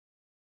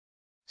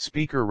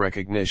Speaker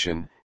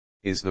recognition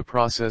is the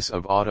process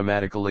of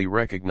automatically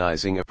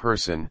recognizing a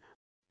person,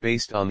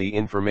 based on the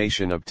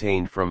information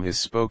obtained from his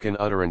spoken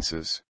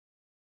utterances.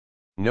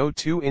 No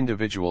two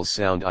individuals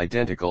sound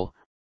identical,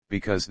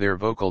 because their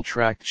vocal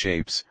tract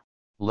shapes,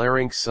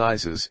 larynx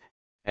sizes,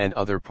 and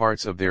other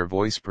parts of their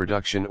voice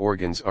production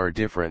organs are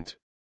different.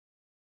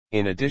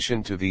 In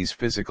addition to these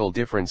physical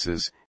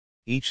differences,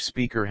 each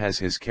speaker has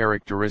his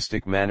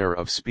characteristic manner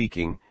of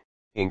speaking,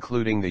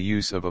 including the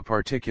use of a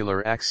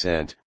particular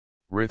accent,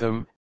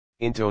 rhythm,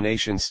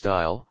 intonation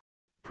style,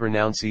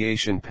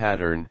 pronunciation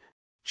pattern,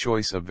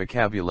 choice of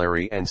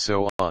vocabulary and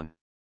so on.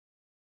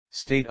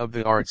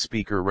 State-of-the-art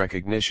speaker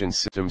recognition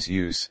systems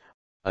use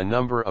a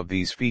number of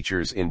these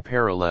features in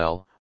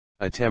parallel,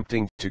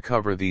 attempting to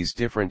cover these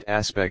different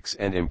aspects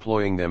and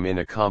employing them in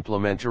a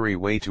complementary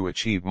way to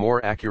achieve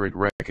more accurate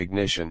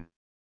recognition.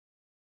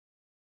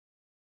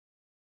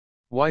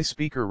 Why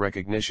speaker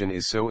recognition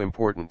is so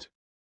important?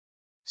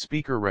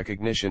 Speaker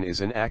recognition is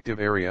an active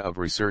area of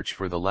research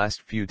for the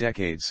last few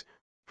decades,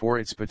 for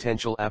its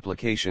potential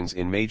applications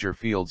in major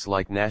fields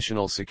like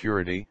national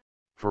security,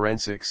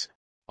 forensics,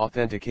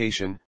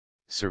 authentication,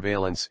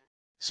 surveillance,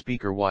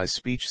 speaker-wise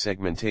speech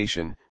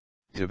segmentation,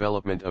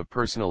 development of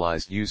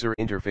personalized user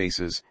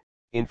interfaces,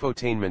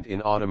 infotainment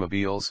in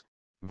automobiles,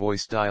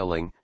 voice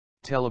dialing,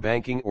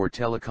 telebanking or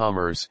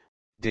telecommerce,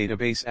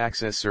 database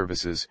access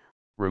services,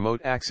 remote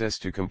access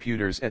to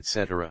computers,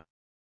 etc.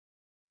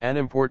 An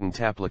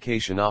important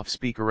application of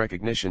speaker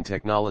recognition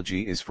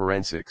technology is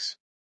forensics.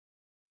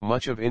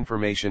 Much of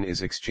information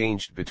is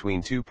exchanged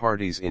between two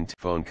parties in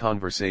phone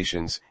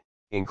conversations,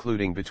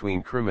 including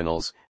between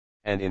criminals,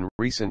 and in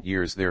recent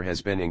years there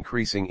has been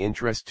increasing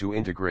interest to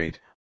integrate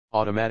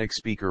automatic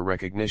speaker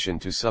recognition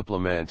to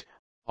supplement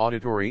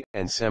auditory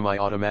and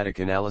semi-automatic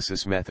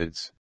analysis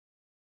methods.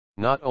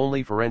 Not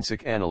only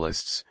forensic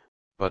analysts,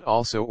 but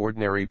also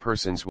ordinary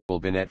persons will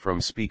benefit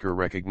from speaker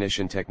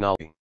recognition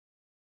technology.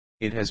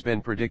 It has been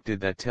predicted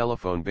that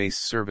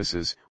telephone-based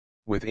services,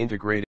 with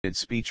integrated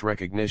speech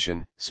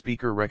recognition,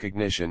 speaker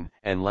recognition,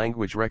 and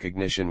language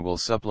recognition will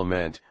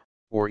supplement,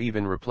 or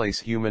even replace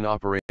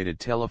human-operated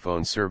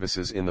telephone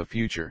services in the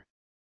future.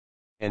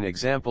 An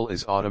example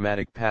is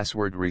automatic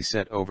password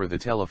reset over the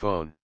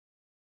telephone.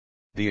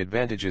 The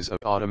advantages of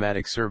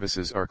automatic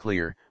services are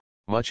clear: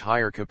 much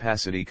higher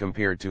capacity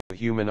compared to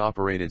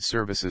human-operated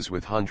services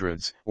with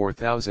hundreds or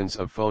thousands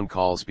of phone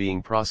calls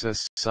being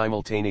processed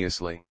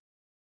simultaneously.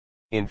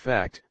 In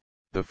fact,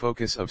 the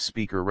focus of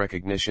speaker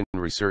recognition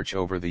research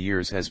over the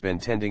years has been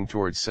tending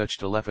towards such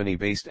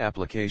telephony-based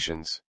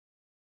applications.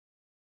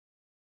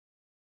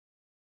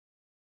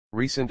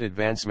 Recent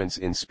advancements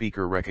in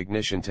speaker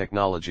recognition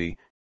technology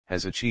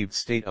has achieved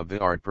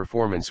state-of-the-art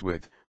performance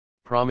with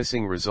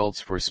promising results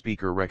for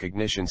speaker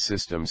recognition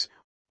systems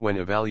when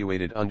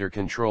evaluated under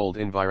controlled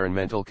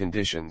environmental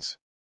conditions.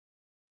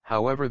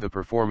 However, the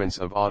performance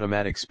of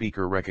automatic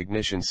speaker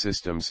recognition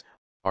systems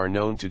are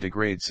known to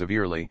degrade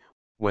severely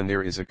when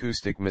there is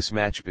acoustic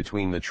mismatch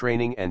between the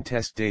training and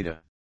test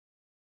data.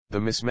 The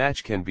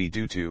mismatch can be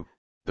due to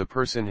the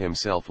person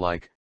himself,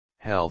 like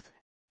health,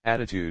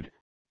 attitude,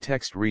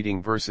 text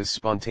reading versus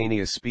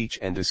spontaneous speech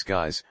and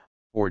disguise,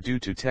 or due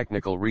to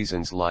technical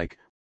reasons like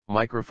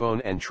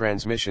microphone and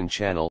transmission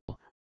channel,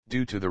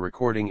 due to the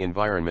recording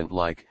environment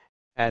like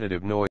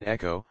additive noise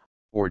echo,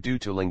 or due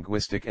to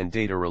linguistic and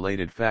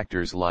data-related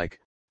factors like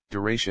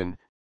duration,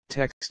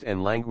 text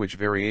and language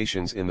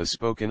variations in the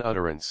spoken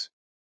utterance.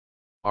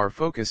 Our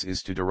focus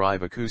is to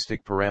derive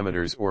acoustic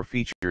parameters or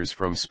features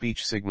from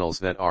speech signals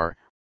that are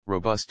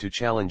robust to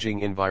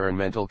challenging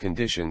environmental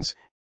conditions,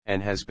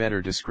 and has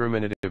better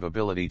discriminative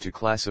ability to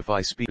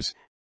classify speakers,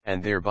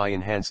 and thereby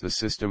enhance the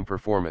system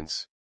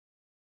performance.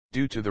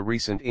 Due to the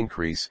recent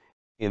increase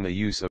in the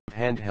use of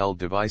handheld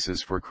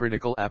devices for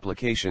critical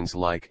applications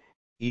like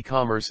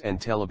e-commerce and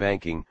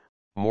telebanking,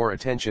 more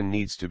attention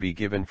needs to be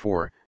given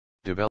for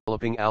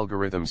developing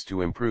algorithms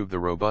to improve the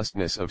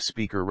robustness of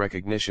speaker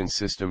recognition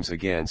systems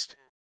against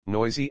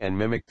noisy and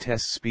mimic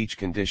test speech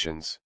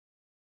conditions.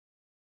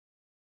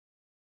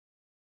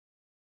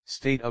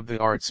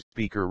 State-of-the-art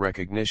speaker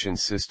recognition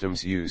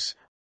systems use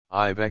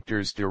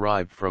I-vectors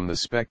derived from the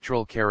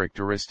spectral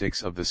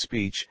characteristics of the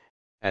speech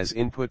as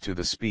input to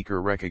the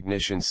speaker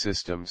recognition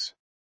systems.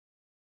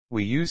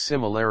 We use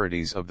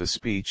similarities of the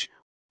speech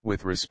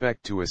with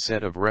respect to a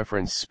set of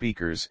reference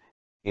speakers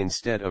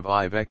instead of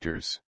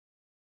I-vectors.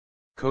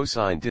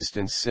 Cosine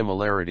distance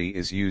similarity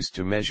is used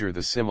to measure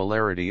the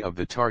similarity of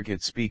the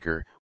target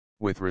speaker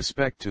with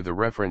respect to the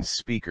reference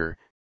speaker,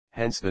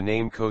 hence the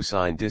name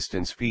cosine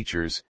distance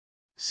features,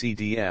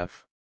 CDF.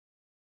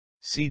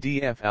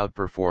 CDF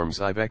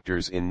outperforms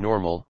I-vectors in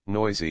normal,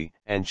 noisy,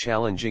 and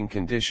challenging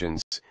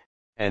conditions,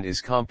 and is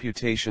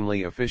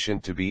computationally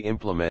efficient to be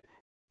implemented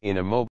in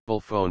a mobile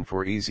phone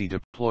for easy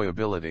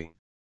deployability.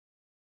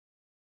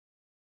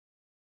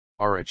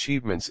 Our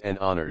achievements and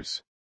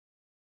honors.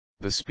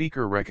 The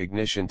speaker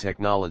recognition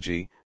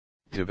technology,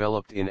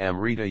 developed in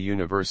Amrita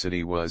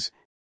University, was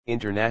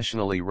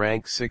internationally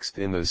ranked 6th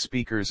in the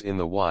Speakers in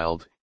the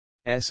Wild,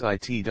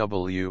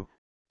 SITW,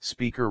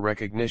 Speaker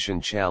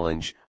Recognition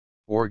Challenge,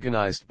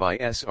 organized by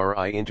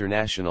SRI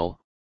International,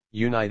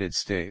 United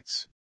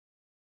States.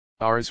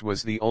 Ours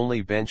was the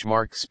only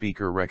benchmark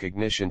speaker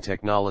recognition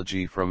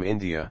technology from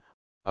India,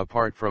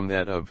 apart from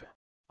that of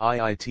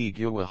IIT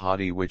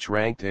Guwahati, which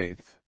ranked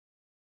 8th.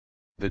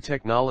 The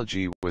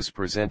technology was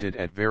presented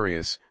at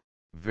various,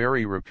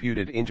 very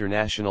reputed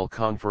international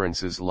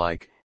conferences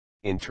like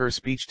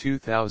Interspeech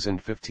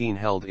 2015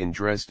 held in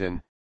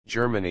Dresden,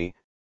 Germany,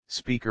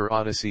 Speaker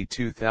Odyssey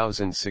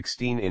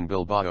 2016 in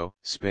Bilbao,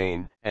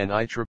 Spain, and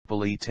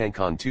IEEE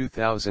TechCon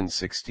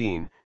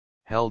 2016,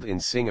 held in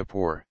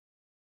Singapore.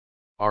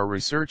 Our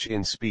research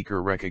in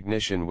speaker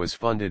recognition was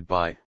funded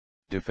by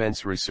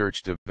Defense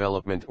Research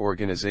Development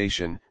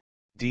Organization,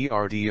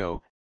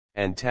 DRDO,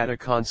 and Tata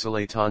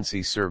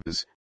Consultancy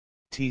Services,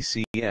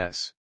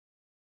 TCS.